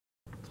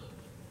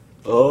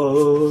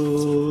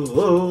Oh,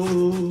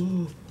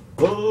 oh,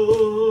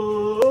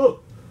 oh,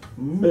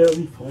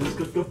 Merry France,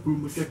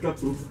 cacapoum,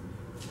 cacapoum.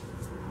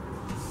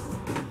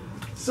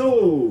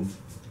 So,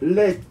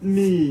 let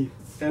me,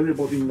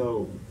 everybody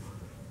know,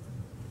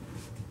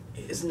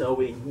 is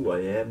knowing who I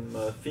am,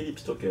 Philippe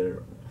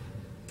Stocker.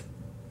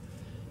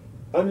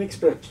 I'm an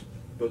expert,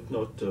 but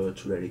not a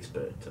real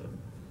expert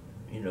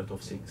in a lot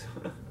of things.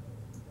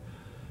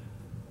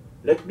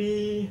 Let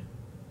me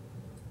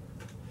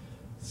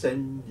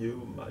send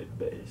you my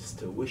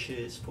best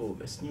wishes for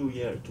this new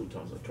year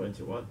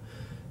 2021,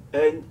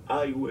 and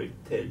I will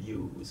tell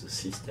you the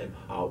system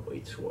how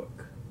it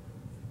works.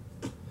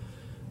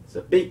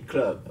 The big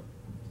club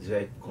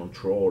that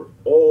control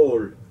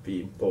all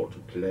the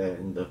important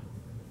land.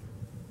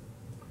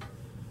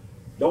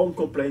 Don't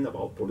complain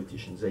about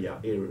politicians, they are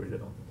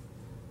irrelevant.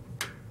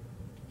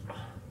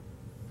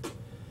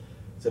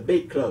 The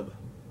big club,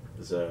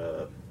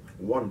 the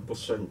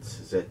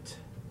 1% that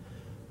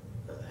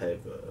have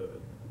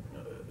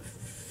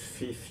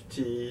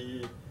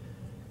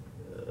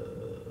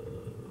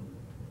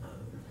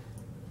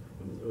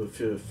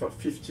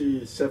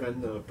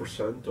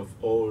 57% of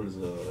all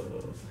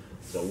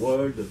the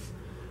world,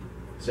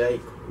 they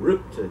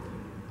corrupted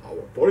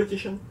our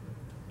politicians,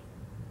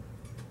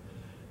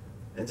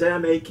 and they are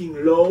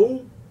making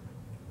law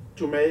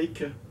to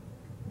make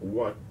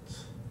what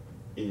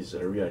is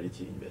a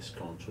reality in this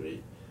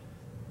country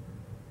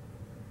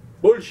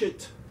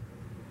bullshit,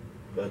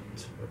 but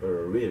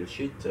real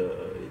shit.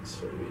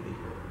 It's really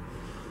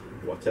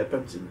what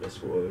happens in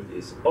this world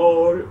is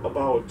all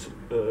about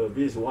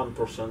this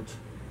 1%,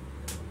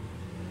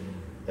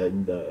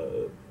 and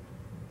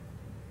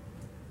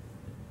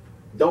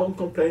don't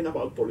complain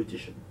about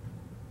politicians.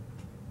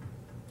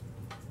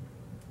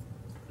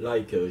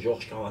 Like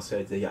George Carlin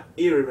said, they are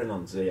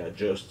irrelevant. They are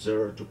just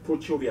there to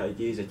put you the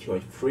idea that you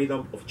have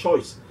freedom of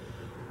choice.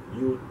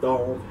 You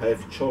don't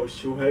have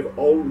choice, you have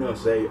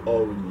owners, they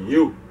own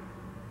you.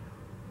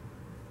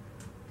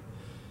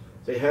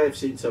 They have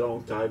since a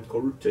long time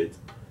corrupted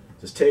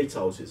the state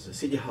houses, the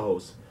city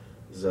house,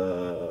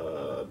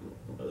 the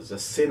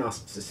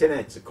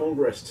Senate, the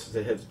Congress.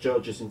 They have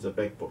judges in the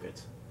back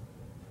pocket.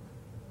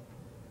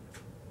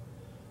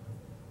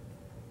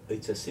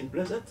 It's as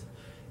simple as that.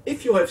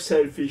 If you have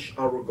selfish,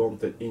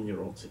 arrogant and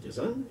ignorant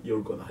citizens,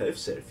 you're gonna have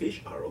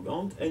selfish,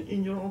 arrogant and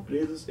ignorant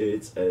leaders.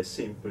 It's as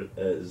simple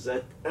as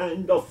that.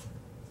 End of.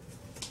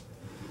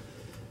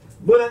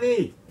 Bonne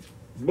année,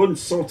 bonne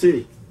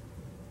santé,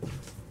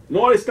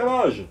 non à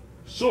l'esclavage,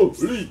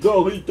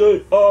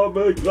 solidarité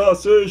avec la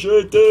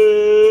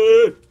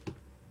CGT.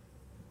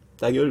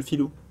 Ta gueule,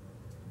 filou.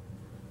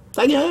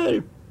 Ta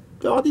gueule.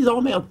 Tu vas avoir des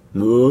emmerdes.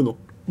 Non, non.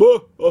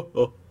 Bah,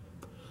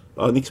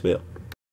 un expert.